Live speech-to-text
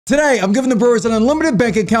Today, I'm giving the Brewers an unlimited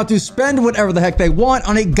bank account to spend whatever the heck they want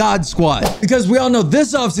on a God squad. Because we all know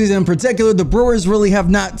this offseason in particular, the Brewers really have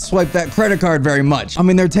not swiped that credit card very much. I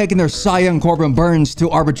mean, they're taking their Cy Young Corbin Burns to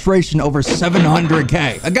arbitration over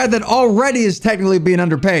 $700K. A guy that already is technically being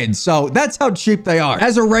underpaid. So that's how cheap they are.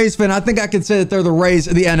 As a Rays fan, I think I could say that they're the Rays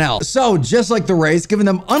of the NL. So just like the Rays, giving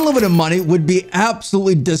them unlimited money would be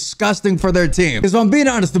absolutely disgusting for their team. Because if I'm being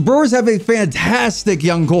honest, the Brewers have a fantastic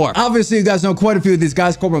young core. Obviously, you guys know quite a few of these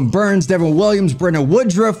guys. Corbin Burns, Devin Williams, Brendan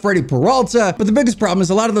Woodruff, Freddie Peralta. But the biggest problem is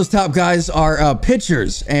a lot of those top guys are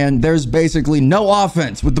pitchers, and there's basically no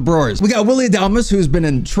offense with the Brewers. We got Willie Adames, who's been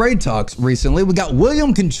in trade talks recently. We got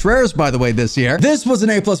William Contreras, by the way, this year. This was an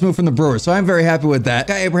A+ move from the Brewers, so I'm very happy with that.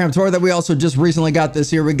 Got Abraham Torre that we also just recently got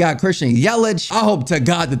this year. We got Christian Yelich. I hope to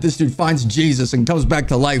God that this dude finds Jesus and comes back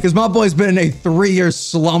to life, because my boy's been in a 3-year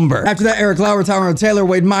slumber. After that, Eric Lauer, Tyrone Taylor,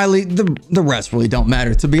 Wade Miley, the rest really don't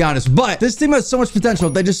matter, to be honest. But this team has so much potential.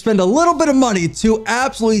 They just spend a little bit of money to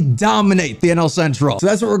absolutely dominate the NL Central. So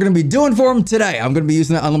that's what we're going to be doing for them today. I'm going to be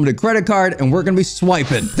using that unlimited credit card, and we're going to be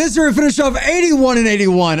swiping. This year we finished off 81 and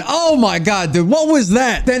 81. Oh my God, dude, what was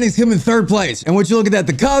that? Standings him in 3rd place. And when you look at that,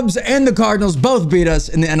 the Cubs and the Cardinals both beat us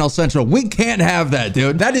in the NL Central. We can't have that,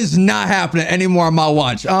 dude. That is not happening anymore on my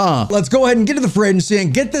watch. Let's go ahead and get to the free agency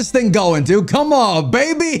and get this thing going, dude. Come on,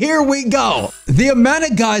 baby. Here we go. The amount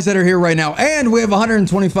of guys that are here right now, and we have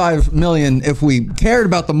 125 million if we cared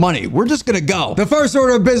about the money. We're just gonna go. The first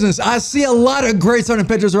order of business, I see a lot of great starting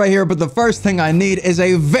pitchers right here, but the first thing I need is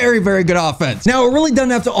a very, very good offense. Now, it really doesn't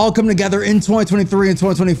have to all come together in 2023 and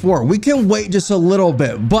 2024. We can wait just a little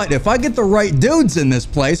bit, but if I get the right dudes in this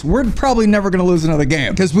place, we're probably never gonna lose another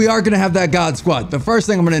game, because we are gonna have that God squad. The first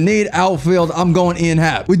thing I'm gonna need, outfield, I'm going Ian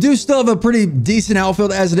Happ. We do still have a pretty decent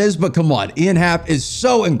outfield as it is, but come on, Ian Happ is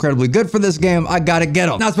so incredibly good for this game. I gotta get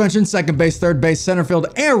him. Not to mention second base, third base, center field,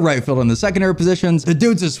 and right field in the secondary positions. The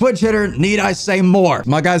dude's a switch hitter. Need I say more?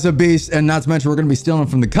 My guy's a beast, and not to mention we're going to be stealing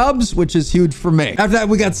from the Cubs, which is huge for me. After that,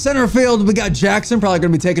 we got center field. We got Jackson, probably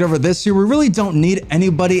going to be taking over this year. We really don't need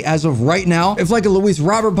anybody as of right now. If like a Luis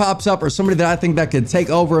Robert pops up or somebody that I think that could take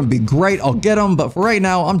over and be great, I'll get him. But for right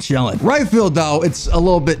now, I'm chilling. Right field, though, it's a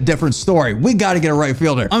little bit different story. We got to get a right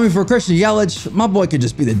fielder. I mean, for Christian Yelich, my boy could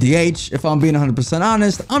just be the DH. If I'm being 100%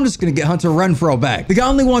 honest, I'm just going to get Hunter Renfroe back. The guy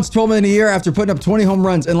only wants $12 million a year after putting up 20 home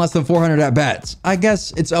runs and less than 400 at-bats. I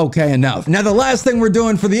guess it's okay enough. Now, the last thing we're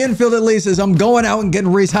doing for the infield at least is I'm going out and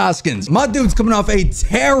getting Rhys Hoskins. My dude's coming off a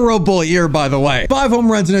terrible year, by the way. 5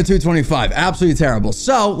 home runs and a 225. Absolutely terrible.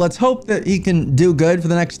 So let's hope that he can do good for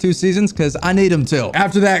the next 2 seasons, because I need him to.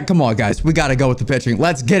 After that, come on, guys. We got to go with the pitching.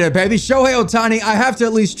 Let's get it, baby. Shohei Ohtani, I have to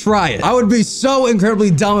at least try it. I would be so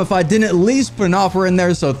incredibly dumb if I didn't at least put an offer in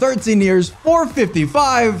there. So 13 years,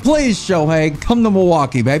 455. Please, Shohei, come to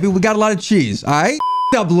Milwaukee, baby. We got a lot of cheese, all right?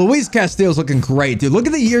 Luis Castillo's looking great, dude. Look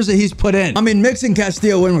at the years that he's put in. I mean, mixing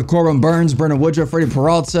Castillo in with Corbin Burns, Brendan Woodruff, Freddie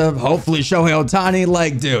Peralta, hopefully Shohei Ohtani,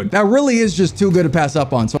 like, dude, that really is just too good to pass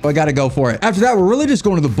up on, so I gotta go for it. After that, we're really just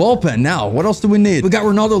going to the bullpen now. What else do we need? We got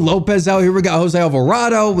Ronaldo Lopez out here. We got Jose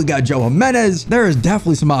Alvarado. We got Joe Jimenez. There is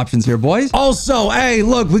definitely some options here, boys. Also, hey,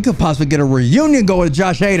 look, we could possibly get a reunion going with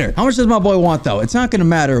Josh Hader. How much does my boy want, though? It's not gonna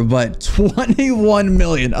matter, but 21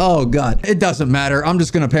 million. Oh, God. It doesn't matter. I'm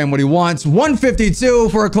just gonna pay him what he wants. 152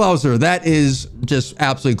 for a closer. That is just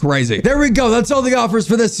absolutely crazy. There we go. That's all the offers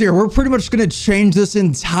for this year. We're pretty much going to change this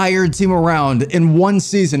entire team around in 1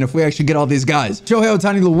 season if we actually get all these guys. Shohei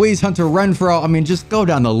Ohtani, Luis, Hunter Renfroe. I mean, just go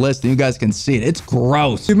down the list and you guys can see it. It's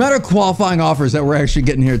gross. The amount of qualifying offers that we're actually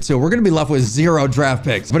getting here too. We're going to be left with 0 draft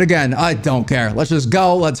picks. But again, I don't care. Let's just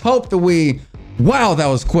go. Let's hope that we... Wow, that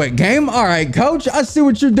was quick game. All right, coach, I see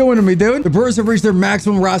what you're doing to me, dude. The Brewers have reached their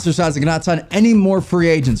maximum roster size and cannot sign any more free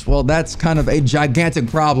agents. Well, that's kind of a gigantic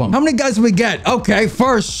problem. How many guys do we get? Okay,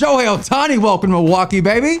 first, Shohei Ohtani, welcome to Milwaukee,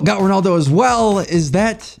 baby. Got Ronaldo as well. Is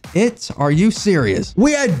that it? Are you serious?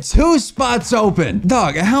 We had 2 spots open.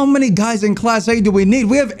 Dog, how many guys in Class A do we need?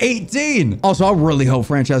 We have 18. Also, I really hope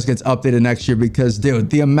franchise gets updated next year because, dude,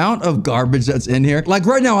 the amount of garbage that's in here. Like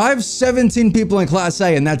right now, I have 17 people in Class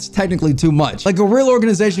A, and that's technically too much. Like a real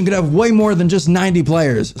organization could have way more than just 90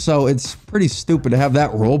 players. So it's pretty stupid to have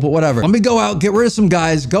that rule, but whatever. Let me go out, get rid of some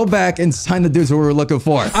guys, go back and sign the dudes who we were looking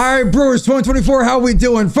for. All right, Brewers 2024, how we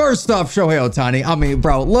doing? First off, Shohei Ohtani. I mean,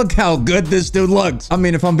 bro, look how good this dude looks. I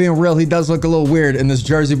mean, if I'm being real, he does look a little weird in this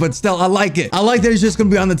jersey, but still, I like it. I like that he's just gonna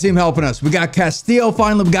be on the team helping us. We got Castillo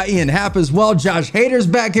finally. We got Ian Happ as well. Josh Hader's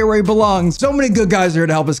back here where he belongs. So many good guys are here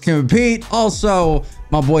to help us compete. Also,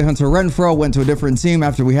 My boy Hunter Renfroe went to a different team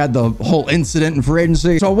after we had the whole incident in free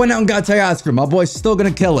agency. So I went out and got Teoscar. My boy's still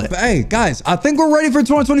gonna kill it. But hey, guys, I think we're ready for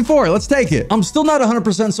 2024. Let's take it. I'm still not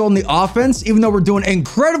 100% sold on the offense, even though we're doing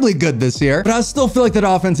incredibly good this year. But I still feel like that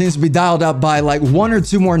offense needs to be dialed up by like 1 or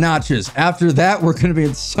 2 more notches. After that, we're gonna be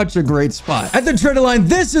in such a great spot. At the trade line,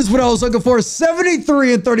 this is what I was looking for.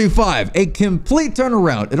 73 and 35. A complete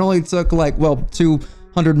turnaround. It only took like, well,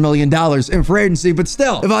 $200 million in free agency, but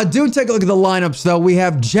still, if I do take a look at the lineups though, we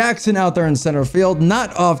have Jackson out there in center field,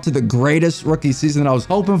 not off to the greatest rookie season that I was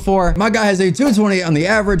hoping for. My guy has a 228 on the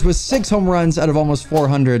average with 6 home runs out of almost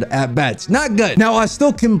 400 at bats. Not good. Now, I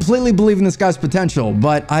still completely believe in this guy's potential,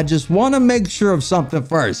 but I just want to make sure of something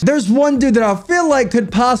first. There's one dude that I feel like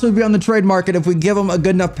could possibly be on the trade market if we give him a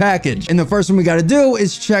good enough package. And the first thing we got to do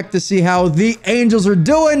is check to see how the Angels are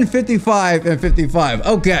doing. 55 and 55.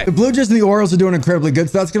 Okay. The Blue Jays and the Orioles are doing incredibly good.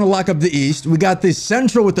 So that's going to lock up the East. We got the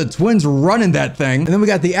Central with the Twins running that thing. And then we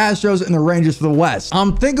got the Astros and the Rangers for the West.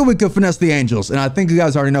 I'm thinking we could finesse the Angels. And I think you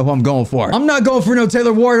guys already know who I'm going for. I'm not going for no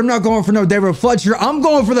Taylor Ward. I'm not going for no David Fletcher. I'm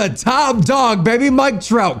going for the top dog, baby. Mike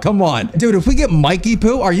Trout. Come on. Dude, if we get Mikey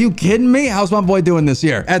Poo, are you kidding me? How's my boy doing this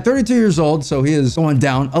year? At 32 years old, so he is going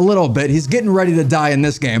down a little bit. He's getting ready to die in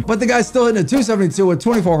this game. But the guy's still hitting a 272 with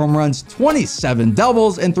 24 home runs, 27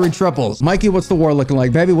 doubles, and 3 triples. Mikey, what's the war looking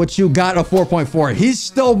like, baby? What you got? A 4.4. He's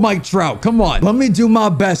still Mike Trout. Come on. Let me do my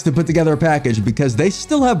best to put together a package because they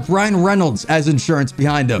still have Brian Reynolds as insurance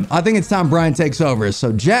behind him. I think it's time Brian takes over.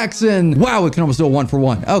 So Jackson, wow, we can almost do a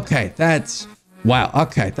 1-for-1. Okay, that's, wow.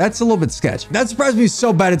 Okay, that's a little bit sketch. That surprised me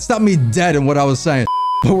so bad. It stopped me dead in what I was saying.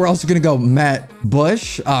 But we're also going to go Matt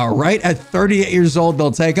Bush. Right at 38 years old,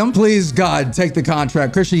 they'll take him. Please, God, take the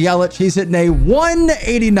contract. Christian Yelich, he's hitting a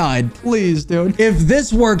 189. Please, dude. If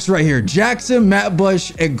this works right here, Jackson, Matt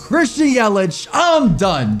Bush, and Christian Yelich, I'm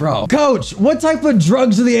done, bro. Coach, what type of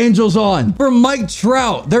drugs are the Angels on? For Mike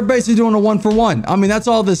Trout, they're basically doing a 1-for-1. I mean, that's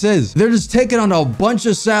all this is. They're just taking on a bunch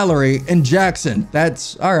of salary in Jackson.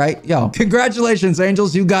 That's all right. Yo, congratulations,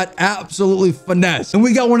 Angels. You got absolutely finesse. And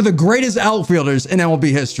we got one of the greatest outfielders in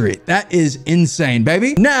MLB history. That is insane,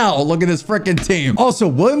 baby. Now, look at this freaking team. Also,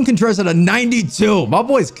 William Contreras at a 92. My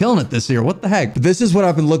boy's killing it this year. What the heck? But this is what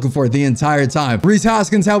I've been looking for the entire time. Rhys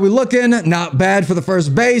Hoskins, how we looking? Not bad for the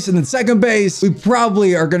first base. And then second base, we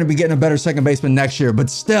probably are going to be getting a better second baseman next year. But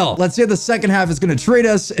still, let's see how the second half is going to treat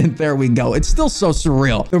us. And there we go. It's still so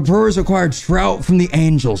surreal. The Brewers acquired Trout from the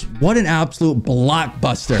Angels. What an absolute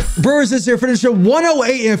blockbuster. Brewers this year finished at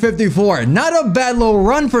 108 and 54. Not a bad little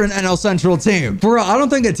run for an NL Central team. For real, I don't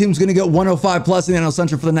think a team's going to get 105 plus in the NL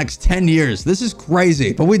Central for the next 10 years. This is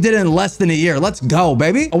crazy, but we did it in less than a year. Let's go,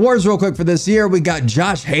 baby. Awards real quick for this year. We got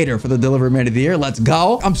Josh Hader for the Delivery Man of the Year. Let's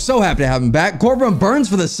go. I'm so happy to have him back. Corbin Burns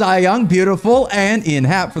for the Cy Young. Beautiful. And Ian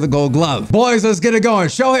Happ for the Gold Glove. Boys, let's get it going.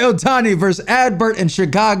 Shohei Ohtani versus Adbert in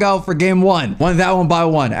Chicago for game 1. Won that one by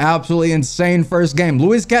 1. Absolutely insane first game.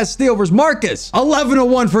 Luis Castillo versus Marcus.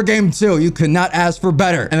 11-1 for game 2. You could not ask for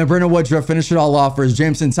better. And then Brendan Woodruff finished it all off versus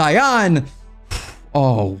Jameson Taillon.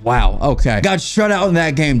 Oh, wow. Okay. Got shut out in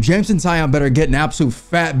that game. Jameson Taillon better get an absolute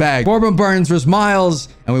fat bag. Corbin Burns versus Miles,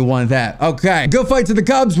 and we won that. Okay. Good fight to the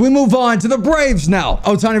Cubs. We move on to the Braves now.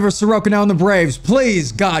 Ohtani versus Soroka now in the Braves.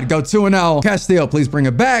 Please, God, go 2-0. Castillo, please bring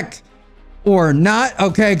it back. Or not.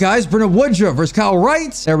 Okay, guys. Brendan Woodruff versus Kyle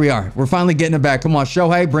Wright. There we are. We're finally getting it back. Come on,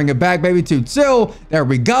 Shohei. Bring it back, baby. 2-2. There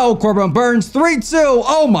we go. Corbin Burns. 3-2.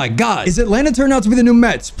 Oh, my God. Is Atlanta turned out to be the new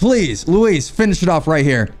Mets? Please, Luis, finish it off right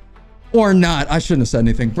here. Or not. I shouldn't have said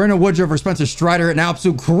anything. Brendan Woodruff versus Spencer Strider. An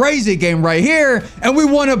absolute crazy game right here. And we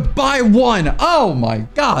won it by 1. Oh my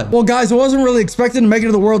God. Well, guys, I wasn't really expecting to make it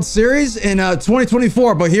to the World Series in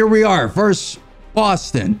 2024, but here we are. First,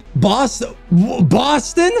 Boston. Boston?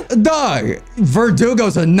 Dog.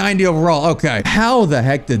 Verdugo's a 90 overall. Okay. How the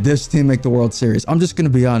heck did this team make the World Series? I'm just going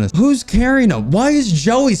to be honest. Who's carrying them? Why is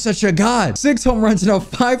Joey such a god? 6 home runs and a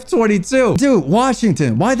 522. Dude,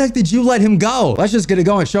 Washington, why the heck did you let him go? Let's just get it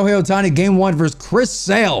going. Shohei Ohtani, game 1 versus Chris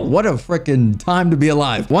Sale. What a freaking time to be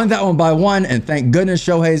alive. Won that one by 1, and thank goodness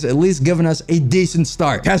Shohei's at least given us a decent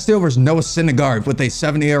start. Castillo versus Noah Syndergaard with a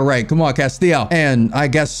 70 ERA. Come on, Castillo. And I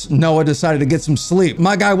guess Noah decided to get some sleep.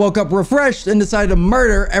 My guy woke up refreshed and decided to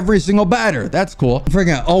murder every single batter. That's cool.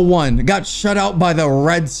 Freaking 0-1. Got shut out by the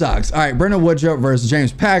Red Sox. All right, Brendan Woodruff versus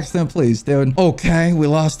James Paxton. Please, dude. Okay, we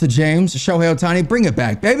lost to James. Shohei Ohtani, bring it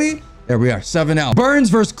back, baby. There we are, 7-0. Burns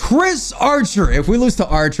versus Chris Archer. If we lose to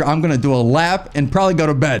Archer, I'm going to do a lap and probably go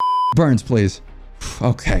to bed. Burns, please.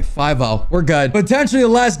 Okay, 5-0. We're good. Potentially the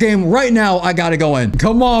last game right now. I gotta go in.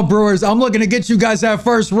 Come on, Brewers. I'm looking to get you guys that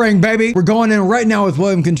first ring, baby. We're going in right now with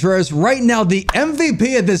William Contreras. Right now, the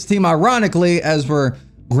MVP of this team, ironically, as we're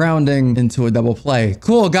grounding into a double play.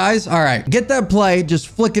 Cool, guys. All right, get that play. Just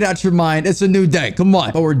flick it out your mind. It's a new day. Come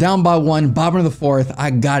on. But we're down by 1, bottom of the 4th. I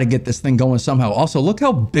got to get this thing going somehow. Also, look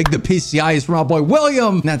how big the PCI is from our boy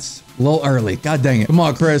William. That's a little early. God dang it. Come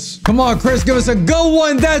on, Chris. Come on, Chris. Give us a good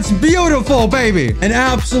one. That's beautiful, baby. An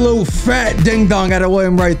absolute fat ding-dong out of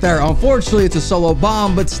William right there. Unfortunately, it's a solo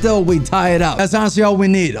bomb, but still, we tie it up. That's honestly all we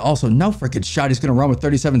need. Also, no freaking shot. He's going to run with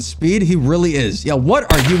 37 speed. He really is. Yo,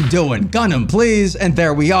 what are you doing? Gun him, please. And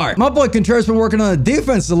there we are. My boy Contreras been working on the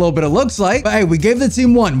defense a little bit, it looks like. But hey, we gave the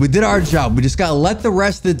team 1. We did our job. We just got to let the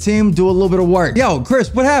rest of the team do a little bit of work. Yo,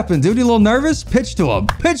 Chris, what happened, dude? You a little nervous? Pitch to him.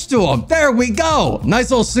 Pitch to him. There we go. Nice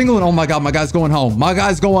little single. And oh my God, my guy's going home. My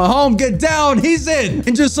guy's going home. Get down. He's in.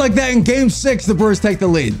 And just like that, in game 6, the Brewers take the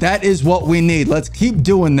lead. That is what we need. Let's keep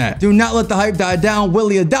doing that. Do not let the hype die down.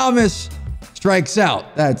 Willie Adames strikes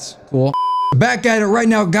out. That's cool. Back at it right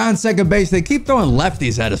now, gone second base. They keep throwing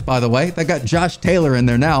lefties at us, by the way. They got Josh Taylor in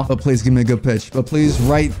there now. But please give me a good pitch. But please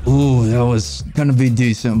right. Ooh, that was gonna be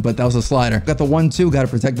decent, but that was a slider. Got the 1-2. Got to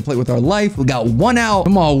protect the plate with our life. We got 1 out.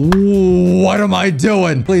 Come on. Ooh, what am I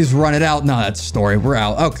doing? Please run it out. No, that's story. We're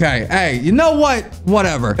out. Okay. Hey, you know what?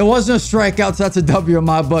 Whatever. It wasn't a strikeout, so that's a W in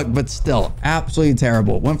my book, but still absolutely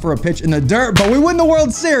terrible. Went for a pitch in the dirt, but we win the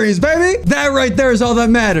World Series, baby. That right there is all that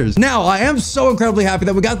matters. Now, I am so incredibly happy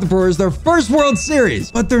that we got the Brewers their first World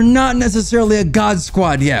Series, but they're not necessarily a God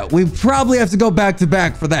squad yet. We probably have to go back to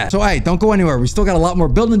back for that. So hey, don't go anywhere. We still got a lot more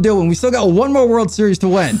building to do, and we still got 1 more World Series to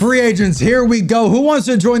win. Free agents, here we go. Who wants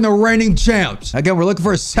to join the reigning champs? Again, we're looking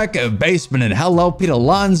for a second baseman, and hello, Pete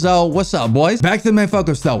Alonso. What's up, boys? Back to the main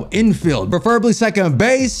focus though. Infield, preferably second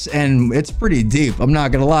base, and it's pretty deep. I'm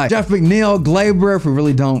not gonna lie. Jeff McNeil, Glaber, if we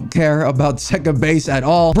really don't care about second base at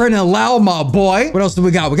all. Brendan Lau, my boy. What else do we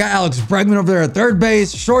got? We got Alex Bregman over there at third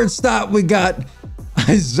base. Shortstop, we got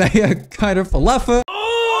Isaiah Falefa.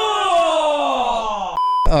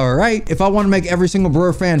 All right, if I want to make every single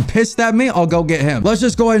Brewer fan pissed at me, I'll go get him. Let's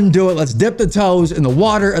just go ahead and do it. Let's dip the toes in the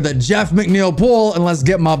water of the Jeff McNeil pool, and let's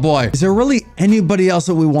get my boy. Is there really anybody else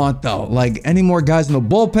that we want, though? Like, any more guys in the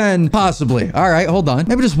bullpen? Possibly. All right, hold on.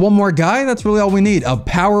 Maybe just 1 more guy? That's really all we need. A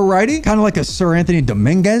power righty? Kind of like a Sir Anthony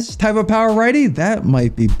Dominguez type of power righty? That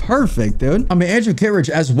might be perfect, dude. I mean, Andrew Kittredge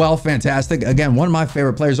as well, fantastic. Again, one of my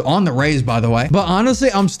favorite players on the Rays, by the way. But honestly,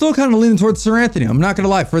 I'm still kind of leaning towards Sir Anthony. I'm not going to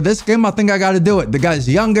lie. For this game, I think I got to do it. The guy's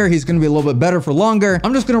young. He's going to be a little bit better for longer.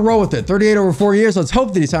 I'm just going to roll with it. 38 over 4 years. Let's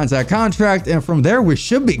hope that he signs that contract. And from there, we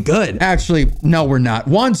should be good. Actually, no, we're not.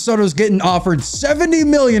 Juan Soto's getting offered $70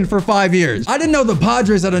 million for 5 years. I didn't know the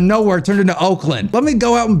Padres out of nowhere turned into Oakland. Let me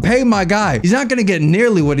go out and pay my guy. He's not going to get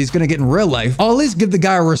nearly what he's going to get in real life. I'll at least give the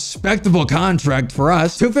guy a respectable contract for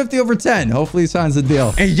us. 250 over 10. Hopefully he signs the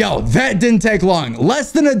deal. And yo, that didn't take long.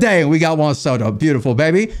 Less than a day, we got Juan Soto. Beautiful,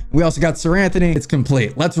 baby. We also got Sir Anthony. It's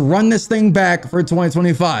complete. Let's run this thing back for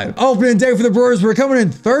 2025. Opening day for the Brewers. We're coming in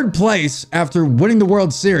 3rd place after winning the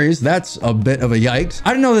World Series. That's a bit of a yikes. I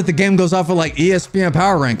didn't know that the game goes off of like ESPN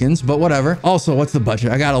power rankings, but whatever. Also, what's the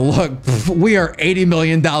budget? I gotta look. We are $80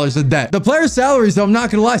 million in debt. The players' salaries, though, I'm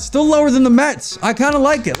not gonna lie, still lower than the Mets. I kind of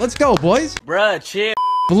like it. Let's go, boys. Bruh, chill.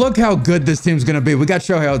 But look how good this team's going to be. We got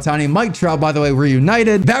Shohei Ohtani, Mike Trout, by the way,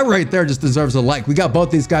 reunited. That right there just deserves a like. We got both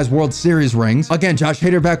these guys World Series rings. Again, Josh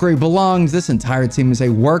Hader back where he belongs. This entire team is a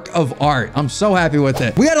work of art. I'm so happy with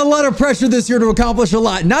it. We had a lot of pressure this year to accomplish a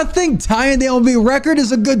lot. Nothing tying the MLB record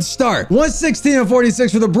is a good start.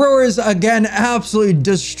 116-46 for the Brewers. Again, absolutely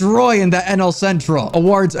destroying the NL Central.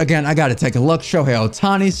 Awards, again, I got to take a look. Shohei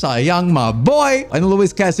Ohtani, Cy Young, my boy. And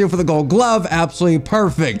Luis Castillo for the Gold Glove. Absolutely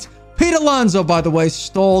perfect. Pete Alonso, by the way,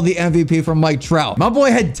 stole the MVP from Mike Trout. My boy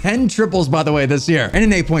had 10 triples, by the way, this year, and an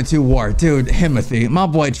 8.2 WAR. Dude, Himothy. My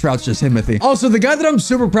boy Trout's just Himothy. Also, the guy that I'm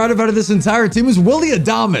super proud of out of this entire team is Willie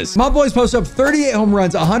Adames. My boys post up 38 home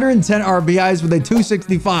runs, 110 RBIs with a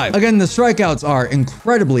 265. Again, the strikeouts are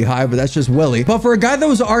incredibly high, but that's just Willie. But for a guy that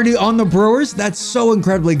was already on the Brewers, that's so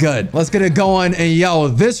incredibly good. Let's get it going. And yo,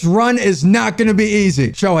 this run is not going to be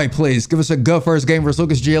easy. Shohei, please give us a good first game versus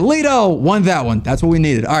Lucas Giolito. Won that one. That's what we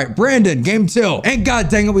needed. All right, Brandon, game 2. And god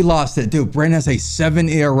dang it, we lost it. Dude, Brandon has a 7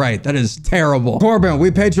 ERA. That is terrible. Corbin,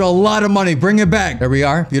 we paid you a lot of money. Bring it back. There we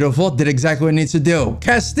are. Beautiful. Did exactly what it needs to do.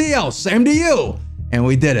 Castillo, same to you. And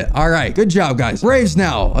we did it. All right. Good job, guys. Braves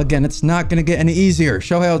now. Again, it's not going to get any easier.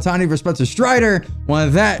 Shohei Ohtani versus Spencer Strider. One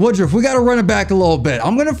of that. Woodruff, we got to run it back a little bit.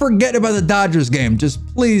 I'm going to forget about the Dodgers game. Just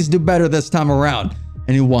please do better this time around.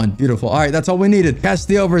 And he won. Beautiful. All right, that's all we needed.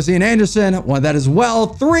 Castillo versus Ian Anderson. Won that as well.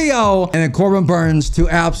 3-0. And then Corbin Burns to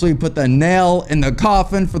absolutely put the nail in the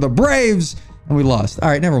coffin for the Braves. And we lost. All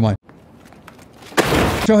right, never mind.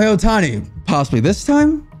 Shohei Ohtani. Possibly this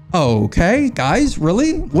time? Okay, guys,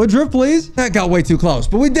 really? Woodruff, please? That got way too close,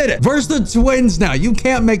 but we did it. Versus the Twins now. You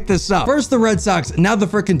can't make this up. First the Red Sox, now the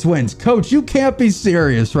freaking Twins. Coach, you can't be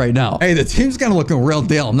serious right now. Hey, the team's kind of looking real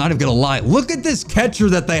deal. I'm not even gonna lie. Look at this catcher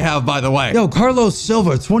that they have, by the way. Yo, Carlos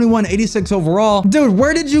Silva, 2186 overall. Dude,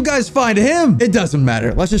 where did you guys find him? It doesn't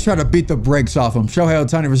matter. Let's just try to beat the brakes off him. Shohei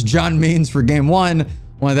Ohtani versus John Means for game 1.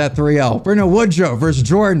 Won that 3-0. Bruno Woodrow versus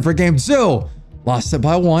Jordan for game 2. Lost it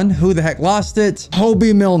by 1. Who the heck lost it?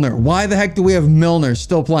 Hobie Milner. Why the heck do we have Milner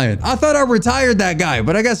still playing? I thought I retired that guy,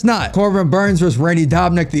 but I guess not. Corbin Burns versus Randy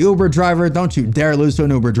Dobnik, the Uber driver. Don't you dare lose to an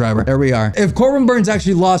Uber driver. There we are. If Corbin Burns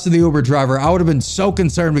actually lost to the Uber driver, I would have been so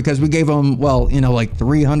concerned because we gave him, well, you know, like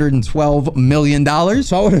 $312 million.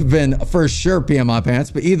 So I would have been for sure peeing my pants.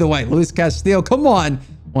 But either way, Luis Castillo, come on.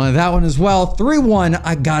 Won that one as well. 3-1.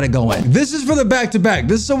 I gotta go in. This is for the back-to-back.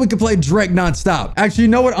 This is so we can play Drake nonstop. Actually, you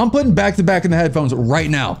know what? I'm putting back-to-back in the headphones right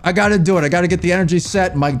now. I gotta do it. I gotta get the energy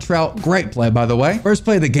set. Mike Trout, great play, by the way. First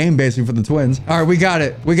play of the game, basically, for the Twins. All right, we got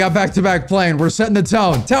it. We got back-to-back playing. We're setting the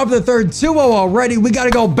tone. Top of the third, 2-0 already. We gotta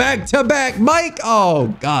go back-to-back. Mike,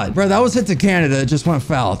 oh, God. Bro, that was hit to Canada. It just went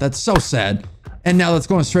foul. That's so sad. And now let's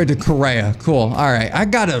go straight to Correa. Cool. All right. I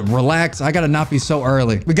got to relax. I got to not be so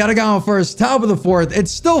early. We got to go on first. Top of the fourth. It's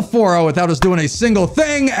still 4-0 without us doing a single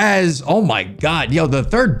thing as, oh my God. Yo, the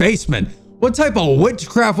third baseman. What type of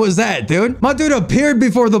witchcraft was that, dude? My dude appeared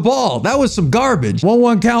before the ball. That was some garbage.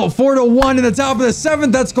 1-1 count, 4-1 in the top of the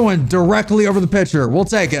 7th. That's going directly over the pitcher. We'll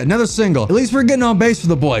take it. Another single. At least we're getting on base for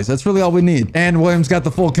the boys. That's really all we need. And Williams got the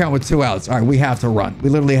full count with 2 outs. All right, we have to run. We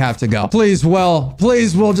literally have to go. Please,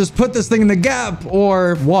 please, we'll just put this thing in the gap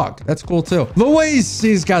or walk. That's cool too. Luis,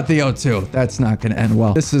 he's got the 0-2. That's not going to end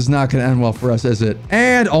well. This is not going to end well for us, is it?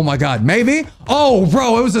 And, oh my God, maybe? Oh,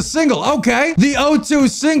 bro, it was a single. Okay. The 0-2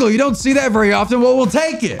 single. You don't see that very often. Well, we'll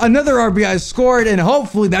take it. Another RBI scored, and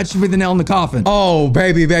hopefully that should be the nail in the coffin. Oh,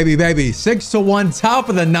 baby, baby, baby. 6-1, top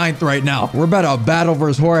of the 9th right now. We're about to battle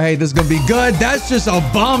versus Jorge. This is going to be good. That's just a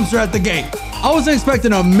bombs right at the gate. I wasn't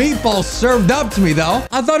expecting a meatball served up to me, though.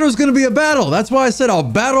 I thought it was going to be a battle. That's why I said I'll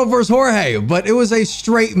battle versus Jorge, but it was a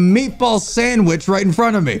straight meatball sandwich right in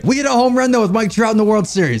front of me. We hit a home run, though, with Mike Trout in the World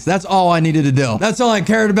Series. That's all I needed to do. That's all I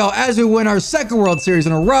cared about as we win our 2nd World Series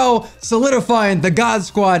in a row, solidifying the God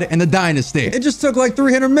Squad and the Dynasty. It just took like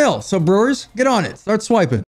 300 mil. So Brewers, get on it. Start swiping.